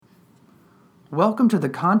Welcome to the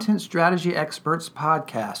Content Strategy Experts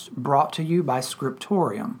podcast, brought to you by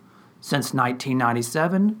Scriptorium. Since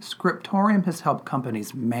 1997, Scriptorium has helped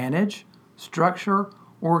companies manage, structure,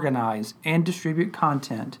 organize, and distribute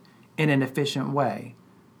content in an efficient way.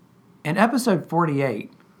 In episode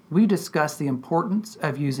 48, we discuss the importance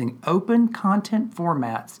of using open content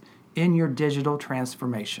formats in your digital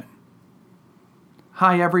transformation.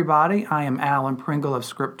 Hi everybody, I am Alan Pringle of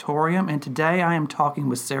Scriptorium, and today I am talking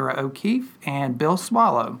with Sarah O'Keefe and Bill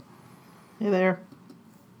Swallow. Hey there.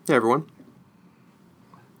 Hey everyone.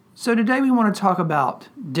 So today we want to talk about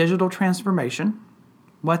digital transformation,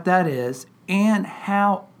 what that is, and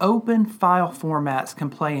how open file formats can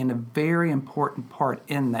play in a very important part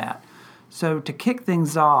in that. So to kick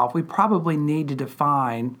things off, we probably need to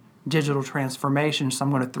define digital transformation, so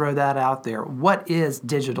I'm going to throw that out there. What is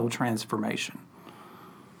digital transformation?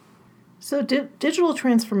 So digital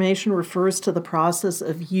transformation refers to the process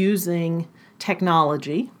of using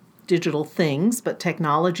technology, digital things, but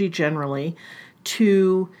technology generally,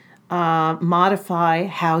 to modify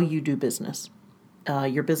how you do business,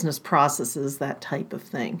 your business processes, that type of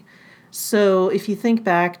thing. So if you think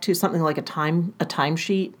back to something like a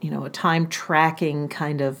timesheet, a time tracking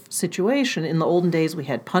kind of situation, in the olden days we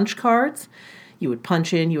had punch cards. You would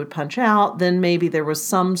punch in, you would punch out, then maybe there was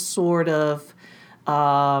some sort of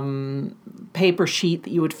paper sheet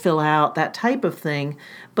that you would fill out, that type of thing.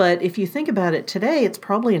 But if you think about it today, it's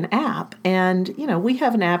probably an app. And, we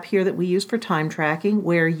have an app here that we use for time tracking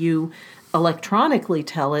where you electronically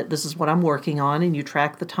tell it, this is what I'm working on, and you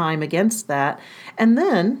track the time against that. And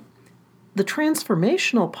then the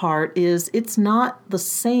transformational part is it's not the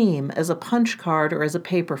same as a punch card or as a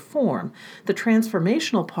paper form. The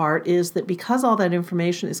transformational part is that because all that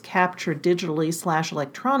information is captured digitally /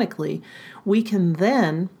 electronically, we can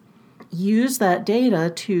then use that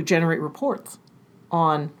data to generate reports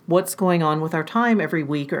on what's going on with our time every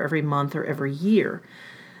week or every month or every year.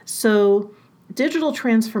 So digital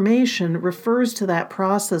transformation refers to that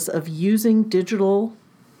process of using digital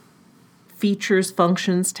features,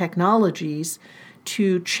 functions, technologies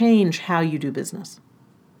to change how you do business.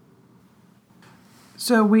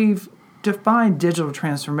 So we've defined digital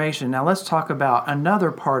transformation. Now let's talk about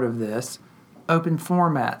another part of this, open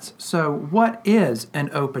formats. So what is an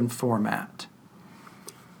open format?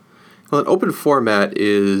 Well, an open format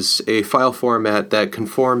is a file format that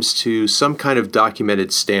conforms to some kind of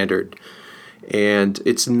documented standard, and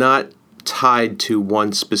it's not tied to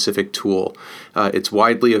one specific tool. It's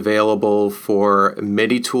widely available for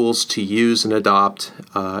many tools to use and adopt,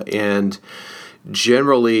 and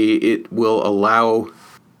generally it will allow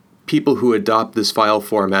people who adopt this file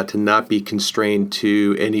format to not be constrained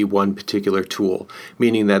to any one particular tool,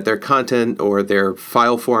 meaning that their content or their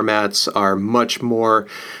file formats are much more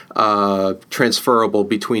transferable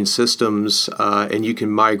between systems, and you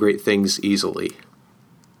can migrate things easily.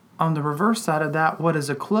 On the reverse side of that, what is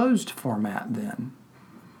a closed format then?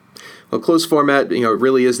 Well, closed format, it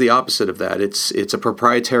really is the opposite of that. It's a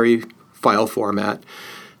proprietary file format,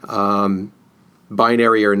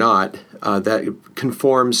 binary or not, that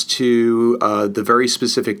conforms to the very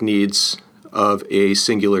specific needs of a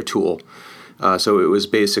singular tool. So it was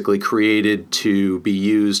basically created to be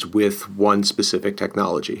used with one specific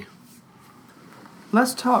technology.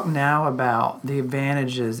 Let's talk now about the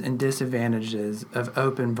advantages and disadvantages of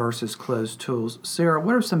open versus closed tools. Sarah,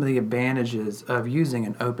 what are some of the advantages of using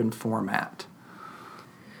an open format?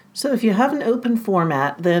 So if you have an open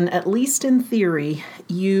format, then at least in theory,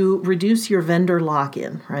 you reduce your vendor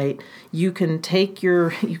lock-in, right? You can take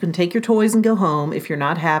your toys and go home if you're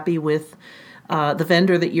not happy with the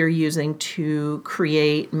vendor that you're using to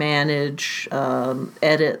create, manage,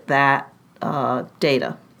 edit that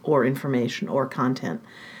data or information or content.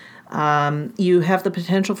 You have the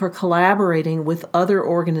potential for collaborating with other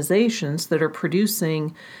organizations that are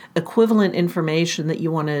producing equivalent information that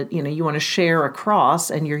you want to share across,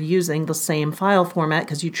 and you're using the same file format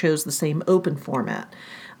because you chose the same open format.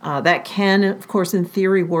 That can, of course, in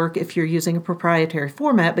theory work if you're using a proprietary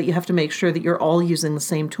format, but you have to make sure that you're all using the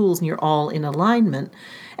same tools and you're all in alignment.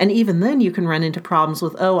 And even then you can run into problems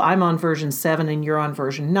with, I'm on version 7 and you're on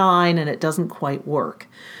version 9, and it doesn't quite work.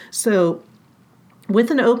 So with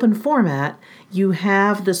an open format, you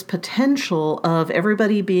have this potential of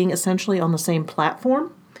everybody being essentially on the same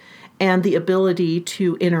platform and the ability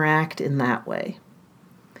to interact in that way.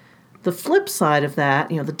 The flip side of that,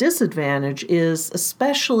 the disadvantage is,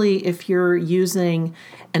 especially if you're using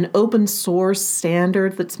an open source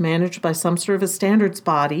standard that's managed by some sort of a standards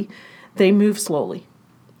body, they move slowly.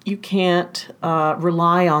 You can't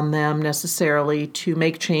rely on them necessarily to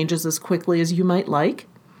make changes as quickly as you might like.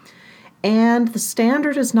 and the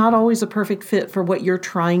standard is not always a perfect fit for what you're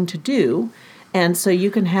trying to do. And so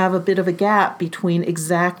you can have a bit of a gap between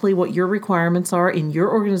exactly what your requirements are in your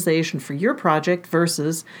organization for your project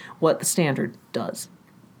versus what the standard does.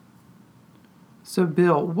 So,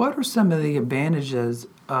 Bill, what are some of the advantages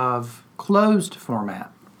of closed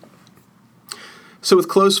format? So with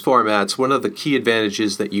closed formats, one of the key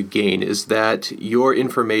advantages that you gain is that your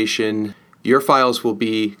information, your files will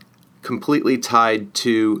be completely tied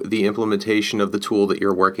to the implementation of the tool that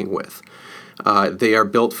you're working with. They are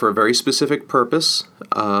built for a very specific purpose,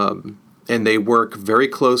 and they work very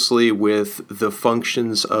closely with the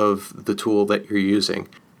functions of the tool that you're using.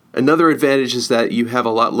 Another advantage is that you have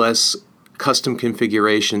a lot less custom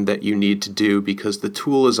configuration that you need to do because the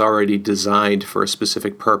tool is already designed for a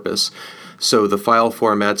specific purpose. So the file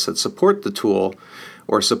formats that support the tool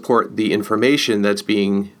or support the information that's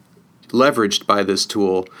being leveraged by this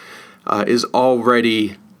tool is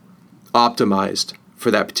already optimized for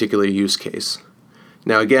that particular use case.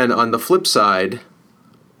 Now again, on the flip side,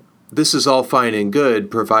 this is all fine and good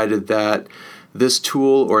provided that this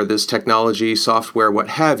tool or this technology, software, what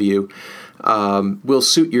have you, will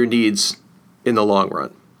suit your needs in the long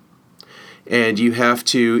run. And you have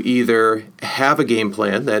to either have a game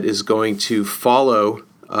plan that is going to follow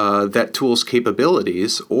that tool's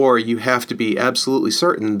capabilities, or you have to be absolutely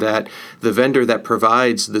certain that the vendor that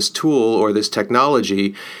provides this tool or this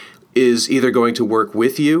technology is either going to work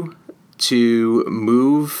with you to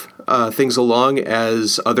move things along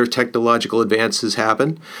as other technological advances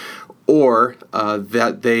happen, or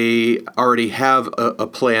that they already have a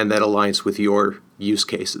plan that aligns with your use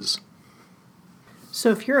cases. So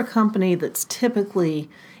if you're a company that's typically,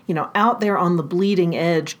 out there on the bleeding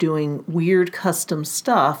edge doing weird custom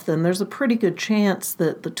stuff, then there's a pretty good chance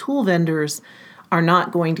that the tool vendors are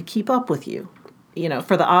not going to keep up with you.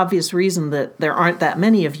 For the obvious reason that there aren't that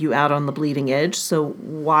many of you out on the bleeding edge, so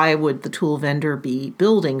why would the tool vendor be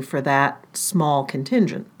building for that small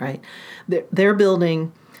contingent, right? They're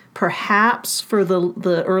building perhaps for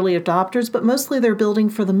the early adopters, but mostly they're building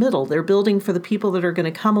for the middle. They're building for the people that are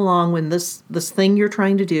going to come along when this thing you're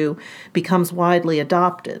trying to do becomes widely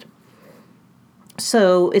adopted.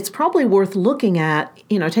 So it's probably worth looking at,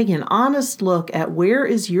 taking an honest look at where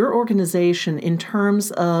is your organization in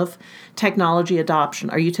terms of technology adoption.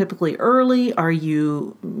 Are you typically early? Are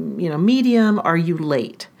you, medium? Are you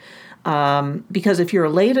late? Because if you're a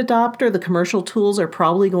late adopter, the commercial tools are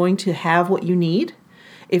probably going to have what you need.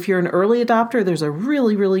 If you're an early adopter, there's a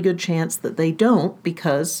really, really good chance that they don't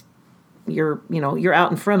because you're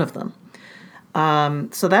out in front of them.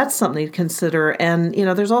 So that's something to consider. And,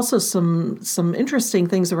 there's also some interesting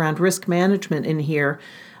things around risk management in here.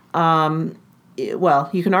 Well,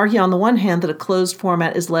 you can argue on the one hand that a closed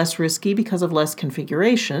format is less risky because of less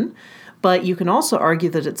configuration, but you can also argue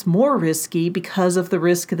that it's more risky because of the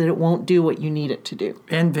risk that it won't do what you need it to do.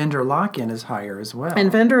 And vendor lock-in is higher as well. And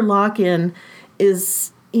vendor lock-in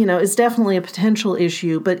is definitely a potential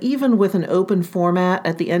issue, but even with an open format,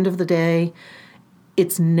 at the end of the day,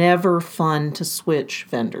 it's never fun to switch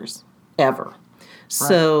vendors, ever. Right.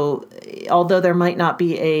 So although there might not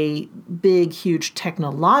be a big, huge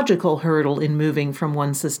technological hurdle in moving from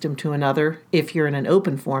one system to another if you're in an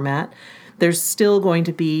open format, there's still going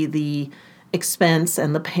to be the expense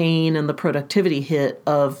and the pain and the productivity hit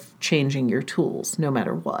of changing your tools, no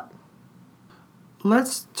matter what.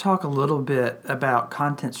 Let's talk a little bit about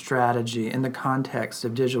content strategy in the context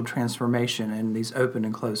of digital transformation in these open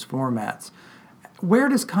and closed formats. Where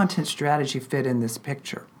does content strategy fit in this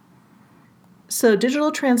picture? So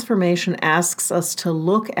digital transformation asks us to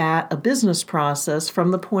look at a business process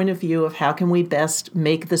from the point of view of how can we best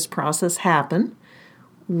make this process happen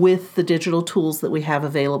with the digital tools that we have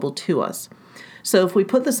available to us. So if we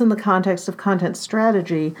put this in the context of content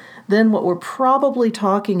strategy, then what we're probably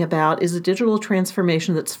talking about is a digital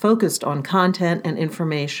transformation that's focused on content and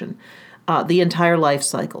information, the entire life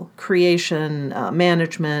cycle, creation,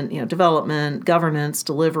 management, development, governance,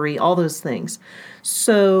 delivery, all those things.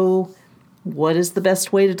 So what is the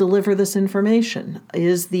best way to deliver this information?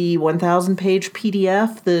 Is the 1,000-page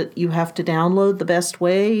PDF that you have to download the best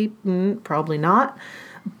way? Probably not.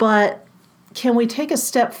 But can we take a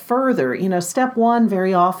step further? Step one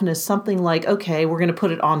very often is something like, okay, we're going to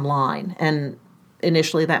put it online. And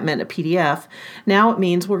initially that meant a PDF. Now it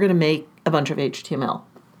means we're going to make a bunch of HTML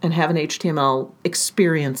and have an HTML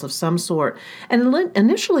experience of some sort. And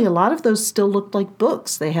initially, a lot of those still looked like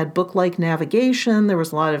books. They had book-like navigation. There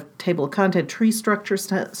was a lot of table of content, tree structure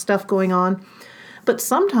stuff going on. But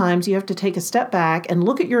sometimes you have to take a step back and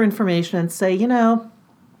look at your information and say,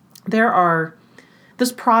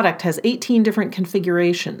 this product has 18 different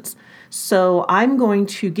configurations. So I'm going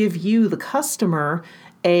to give you, the customer,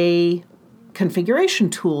 a configuration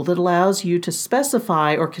tool that allows you to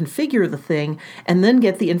specify or configure the thing and then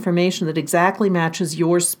get the information that exactly matches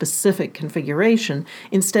your specific configuration,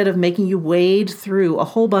 instead of making you wade through a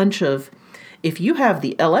whole bunch of, if you have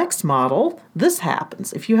the LX model, this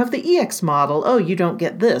happens. If you have the EX model, oh, you don't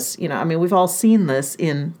get this. We've all seen this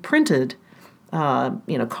in printed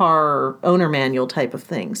car owner manual type of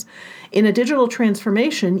things. In a digital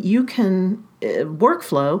transformation, you can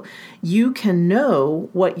workflow, you can know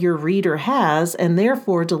what your reader has and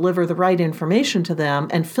therefore deliver the right information to them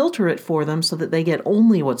and filter it for them so that they get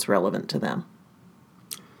only what's relevant to them.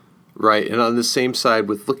 Right, and on the same side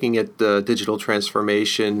with looking at the digital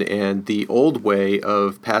transformation and the old way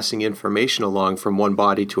of passing information along from one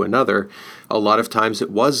body to another, a lot of times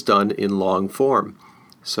it was done in long form.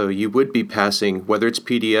 So you would be passing, whether it's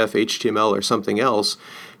PDF, HTML, or something else,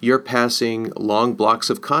 you're passing long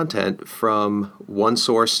blocks of content from one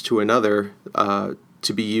source to another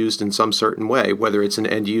to be used in some certain way, whether it's an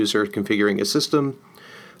end user configuring a system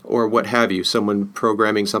or what have you, someone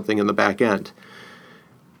programming something in the back end.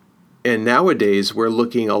 And nowadays, we're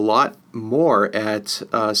looking a lot more at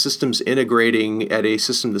systems integrating at a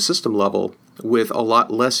system-to-system level with a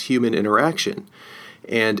lot less human interaction.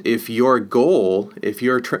 And if your goal, if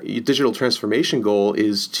your digital transformation goal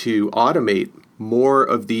is to automate more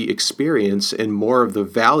of the experience and more of the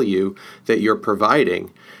value that you're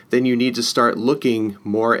providing, then you need to start looking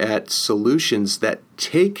more at solutions that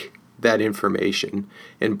take that information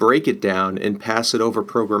and break it down and pass it over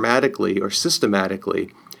programmatically or systematically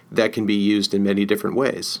that can be used in many different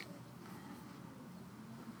ways.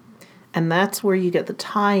 And that's where you get the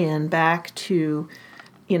tie-in back to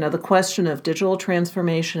the question of digital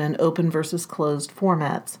transformation and open versus closed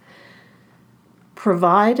formats.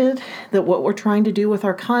 Provided that what we're trying to do with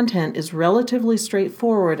our content is relatively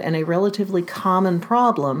straightforward and a relatively common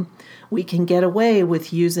problem, we can get away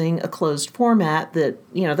with using a closed format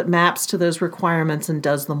that maps to those requirements and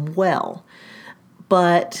does them well.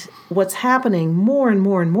 But what's happening more and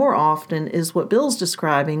more and more often is what Bill's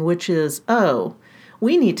describing, which is,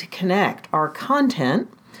 we need to connect our content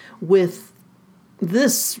with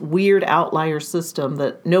this weird outlier system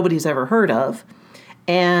that nobody's ever heard of.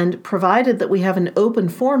 And provided that we have an open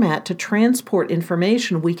format to transport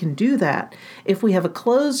information, we can do that. If we have a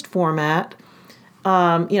closed format,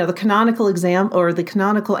 the canonical the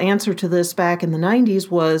canonical answer to this back in the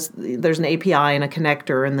 90s was there's an API and a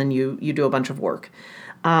connector, and then you do a bunch of work.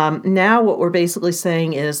 Now what we're basically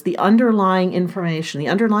saying is the underlying information, the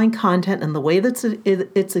underlying content, and the way that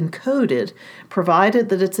it's encoded, provided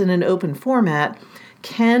that it's in an open format,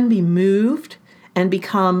 can be moved and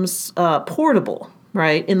becomes portable,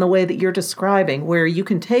 right, in the way that you're describing, where you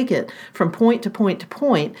can take it from point to point to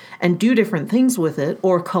point and do different things with it,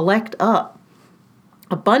 or collect up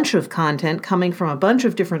a bunch of content coming from a bunch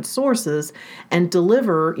of different sources and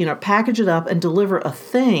deliver, package it up and deliver a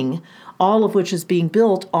thing, all of which is being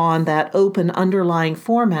built on that open underlying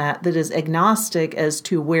format that is agnostic as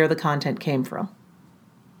to where the content came from.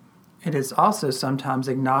 It is also sometimes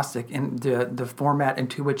agnostic in the format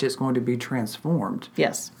into which it's going to be transformed.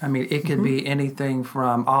 Yes. It could be anything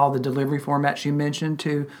from all the delivery formats you mentioned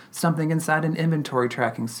to something inside an inventory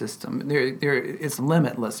tracking system. It's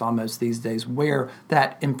limitless almost these days where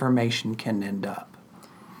that information can end up.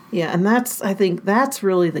 Yeah, and I think that's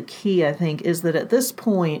really the key, is that at this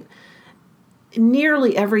point,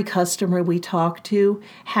 nearly every customer we talk to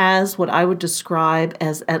has what I would describe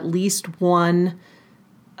as at least one,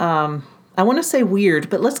 I want to say weird,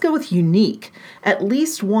 but let's go with unique. At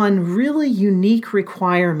least one really unique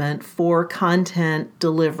requirement for content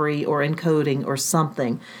delivery or encoding or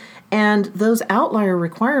something. And those outlier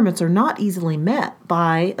requirements are not easily met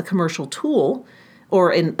by a commercial tool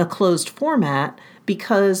or in a closed format,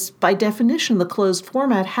 because by definition, the closed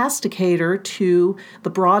format has to cater to the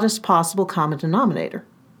broadest possible common denominator.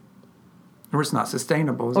 Or it's not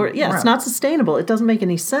sustainable. It's not sustainable. It doesn't make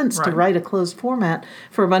any sense to write a closed format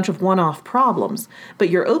for a bunch of one-off problems. But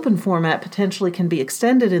your open format potentially can be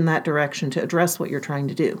extended in that direction to address what you're trying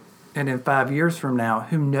to do. And in 5 years from now,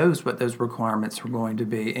 who knows what those requirements are going to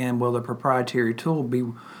be? And will the proprietary tool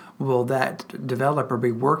will that developer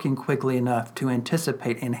be working quickly enough to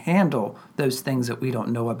anticipate and handle those things that we don't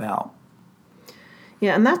know about?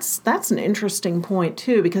 Yeah, and that's an interesting point,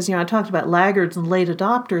 too, because, I talked about laggards and late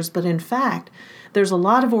adopters, but in fact, there's a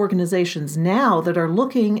lot of organizations now that are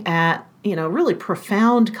looking at, really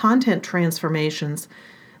profound content transformations,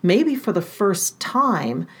 maybe for the first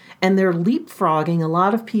time, and they're leapfrogging a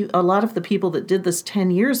lot of the people that did this 10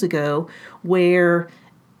 years ago, where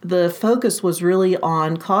the focus was really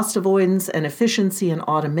on cost avoidance and efficiency and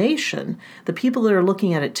automation, the people that are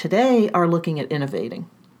looking at it today are looking at innovating.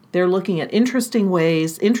 They're looking at interesting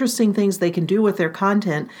ways, interesting things they can do with their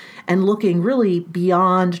content, and looking really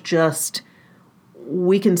beyond just,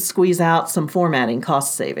 we can squeeze out some formatting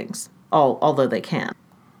cost savings, although they can.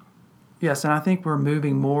 Yes, and I think we're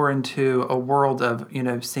moving more into a world of,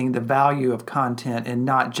 seeing the value of content and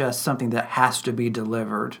not just something that has to be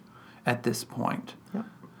delivered at this point. Yep.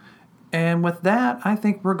 And with that, I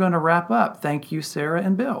think we're going to wrap up. Thank you, Sarah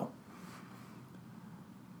and Bill.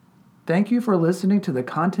 Thank you for listening to the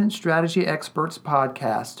Content Strategy Experts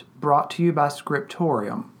podcast, brought to you by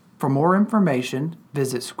Scriptorium. For more information,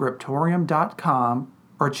 visit scriptorium.com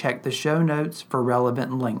or check the show notes for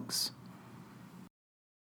relevant links.